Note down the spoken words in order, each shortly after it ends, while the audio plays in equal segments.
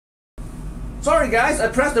Sorry guys, I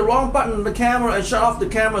pressed the wrong button on the camera and shut off the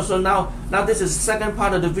camera. So now this is the second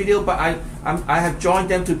part of the video, but I have joined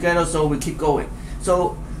them together, so we keep going.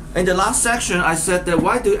 So in the last section, I said that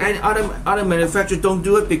why do any other manufacturers don't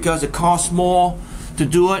do it? Because it costs more to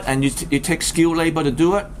do it, and it takes skilled labor to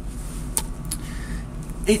do it.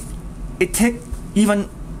 It takes even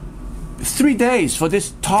 3 days for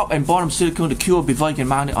this top and bottom silicone to cure before you can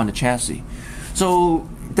mount it on the chassis. So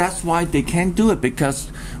that's why they can't do it,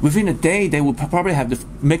 because within a day they will probably have to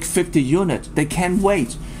make 50 units. They can't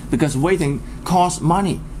wait because waiting costs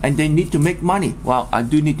money and they need to make money. Well, I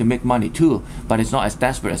do need to make money too, but it's not as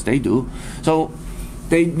desperate as they do. So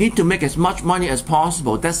they need to make as much money as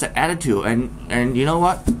possible. That's the attitude. And you know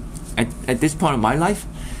what? At this point of my life,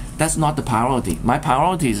 that's not the priority. My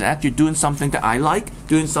priority is actually doing something that I like,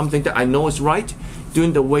 doing something that I know is right,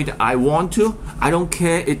 doing the way that I want to. I don't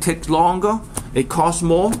care it takes longer, it costs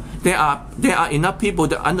more. There are enough people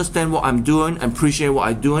that understand what I'm doing and appreciate what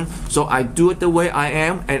I'm doing, so I do it the way I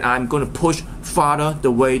am, and I'm going to push farther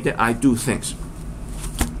the way that I do things.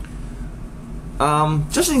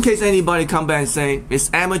 Just in case anybody come back and say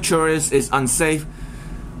it's amateurish, it's unsafe.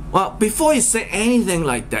 Well, before you say anything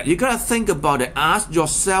like that, you gotta think about it. Ask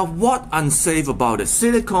yourself what unsafe about it.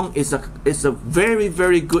 Silicone is a very,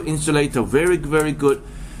 very good insulator, very, very good.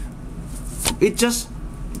 It just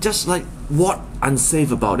like what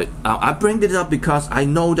unsafe about it. I bring this up because I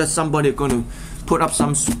know that somebody is going to put up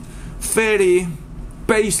some fairly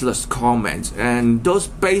baseless comments, and those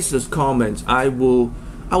baseless comments, I will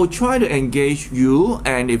try to engage you,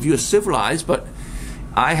 and if you're civilized, but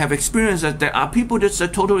I have experienced that there are people that are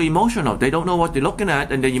totally emotional. They don't know what they're looking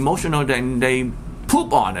at, and they're emotional, then they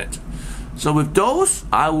poop on it. So with those,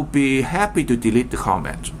 I will be happy to delete the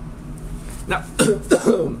comment. Now,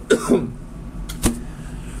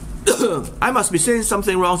 I must be saying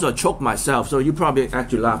something wrong, so I choke myself. So you probably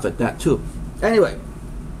actually laugh at that too. Anyway,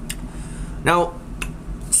 now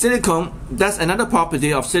silicone, that's another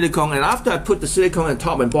property of silicone. And after I put the silicone on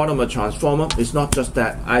top and bottom of the transformer, it's not just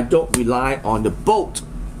that. I don't rely on the bolt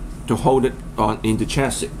to hold it on in the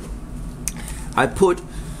chassis. I put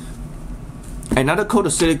another coat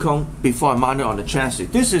of silicone before I mount it on the chassis.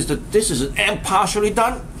 This is an end partially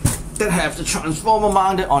done that have the transformer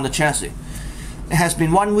mounted on the chassis. It has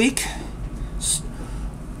been 1 week.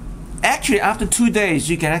 Actually, after 2 days,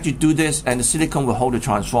 you can actually do this, and the silicone will hold the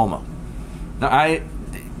transformer. Now,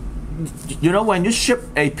 you know, when you ship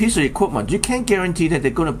a piece of equipment, you can't guarantee that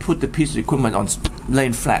they're going to put the piece of equipment on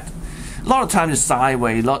laying flat. A lot of times it's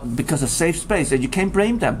sideways, because of safe space, and you can't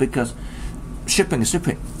blame them because shipping is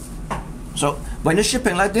shipping. So when you're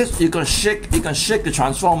shipping like this, you're going to shake the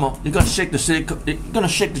transformer, you're going to shake the silicone, you're going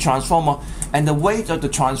to shake the transformer, and the weight of the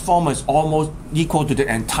transformer is almost equal to the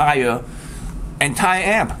entire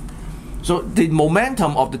amp. So the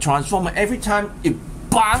momentum of the transformer, every time it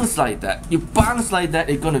bounce like that,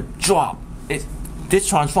 it's going to drop. This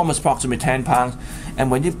transformer is approximately 10 pounds, and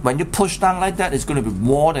when you push down like that, it's going to be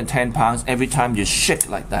more than 10 pounds every time you shake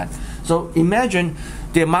like that. So imagine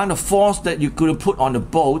the amount of force that you could put on the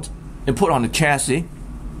bolt and put on the chassis,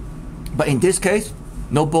 but in this case,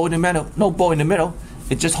 no bolt in the middle.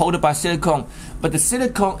 It's just hold it by silicone. But the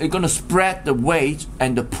silicone is going to spread the weight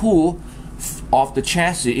and the pull of the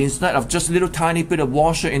chassis. Instead of just a little tiny bit of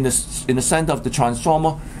washer in the center of the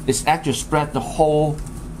transformer, it's actually spread the whole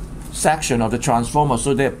section of the transformer.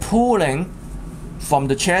 So they're pulling from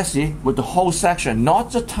the chassis with the whole section, not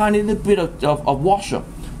just tiny little bit of washer.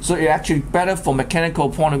 So it's actually better from mechanical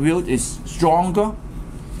point of view. It's stronger.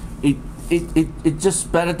 It's just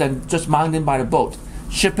better than just mounting by the bolt.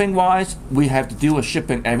 Shipping wise, we have to deal with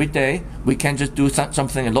shipping every day. We can't just do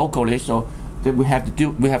something locally. So that we have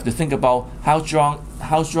to think about how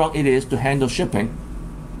strong it is to handle shipping.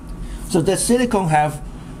 So the silicone have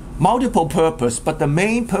multiple purpose, but the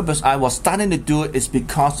main purpose I was starting to do it is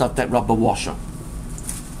because of that rubber washer.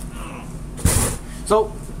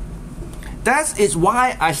 So that is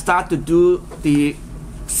why I start to do the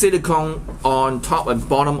silicone on top and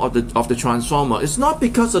bottom of the transformer. It's not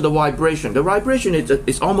because of the vibration. The vibration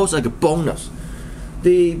is almost like a bonus.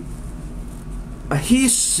 The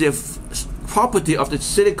adhesive property of the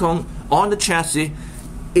silicone on the chassis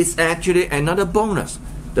is actually another bonus.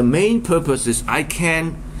 The main purpose is I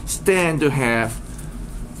can stand to have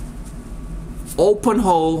open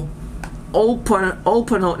hole.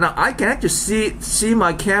 Now I can actually see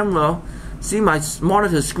my camera, see my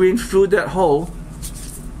monitor screen through that hole.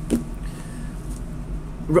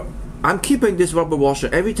 I'm keeping this rubber washer.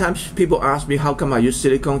 Every time people ask me how come I use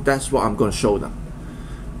silicone, that's what I'm going to show them.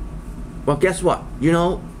 Well, guess what? You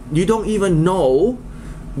know, you don't even know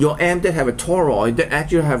your amp that have a toroid that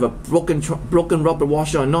actually have a broken rubber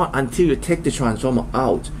washer or not until you take the transformer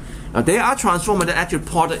out. Now there are transformers that actually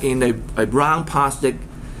potted in a brown plastic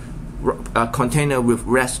container with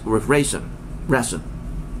resin.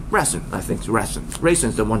 I think it's resin.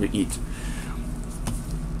 Resin's the one to eat.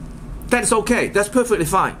 That's okay. That's perfectly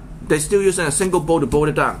fine. They're still using a single bolt to bolt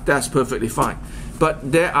it down. That's perfectly fine.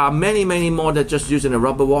 But there are many more that just using a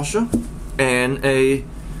rubber washer and a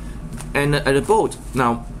bolt.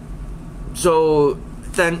 Now, so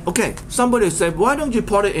then, okay, somebody said, why don't you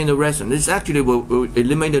put it in the resin? This actually will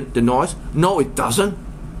eliminate the noise. No, it doesn't.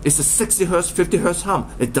 It's a 60 hertz, 50 hertz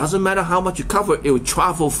hum. It doesn't matter how much you cover it will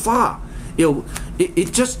travel far.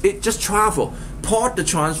 It just travel. Pour the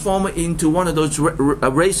transformer into one of those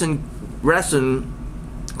resin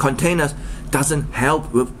containers. Doesn't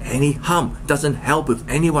help with any hum. Doesn't help with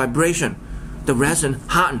any vibration. The resin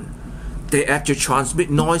hardened. They actually transmit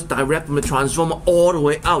noise direct from the transformer all the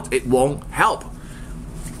way out. It won't help.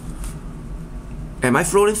 Am I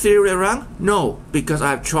throwing theory around? No, because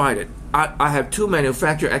I've tried it. I have two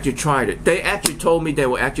manufacturers actually tried it. They actually told me they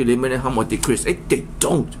will actually eliminate hum or decrease it. They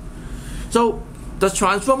don't. So the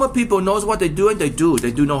transformer people knows what they do, and they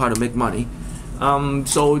do know how to make money.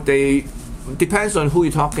 So they depends on who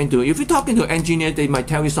you're talking to. If you're talking to an engineer, they might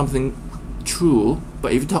tell you something true.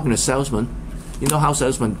 But if you're talking to a salesman, you know how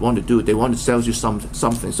salesmen want to do it. They want to sell you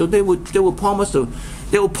something. So they will promise the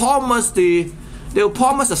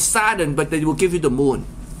Saturn, but they will give you the moon.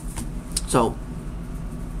 So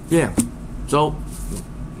yeah. So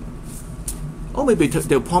or maybe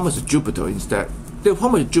they'll promise a Jupiter instead. They'll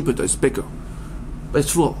promise Jupiter is bigger. But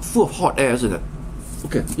it's full of hot air, isn't it?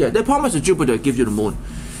 Okay. Yeah. They promise a Jupiter give you the moon.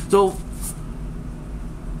 So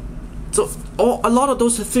a lot of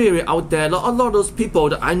those theory out there, a lot of those people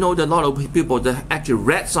that I know, that a lot of people that actually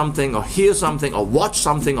read something or hear something or watch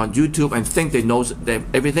something on YouTube and think they know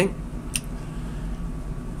everything.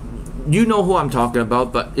 You know who I'm talking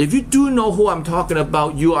about, but if you do know who I'm talking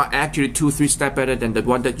about, you are actually 2-3 steps better than the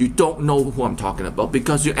one that you don't know who I'm talking about,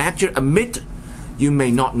 because you actually admit you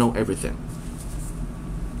may not know everything.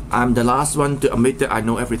 I'm the last one to admit that I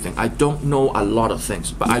know everything. I don't know a lot of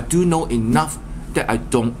things, but I do know enough that I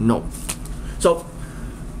don't know. So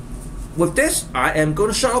with this, I am going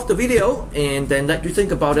to shut off the video and then let you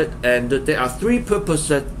think about it. And there are three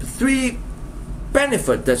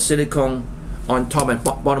benefits that silicone on top and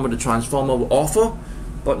bottom of the transformer will offer.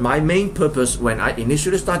 But my main purpose when I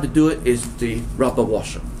initially started to do it is the rubber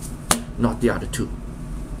washer, not the other two.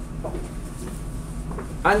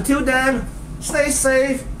 Until then, stay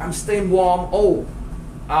safe. I'm staying warm.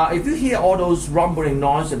 If you hear all those rumbling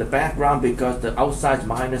noise in the background because the outside is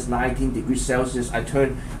minus 19 degrees Celsius, I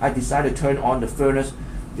decided to turn on the furnace,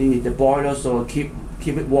 the boiler, so keep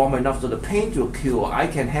it warm enough so the paint will cure. I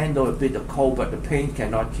can handle a bit of cold, but the paint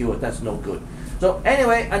cannot cure. That's no good. So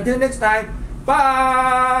anyway, until next time,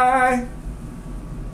 bye.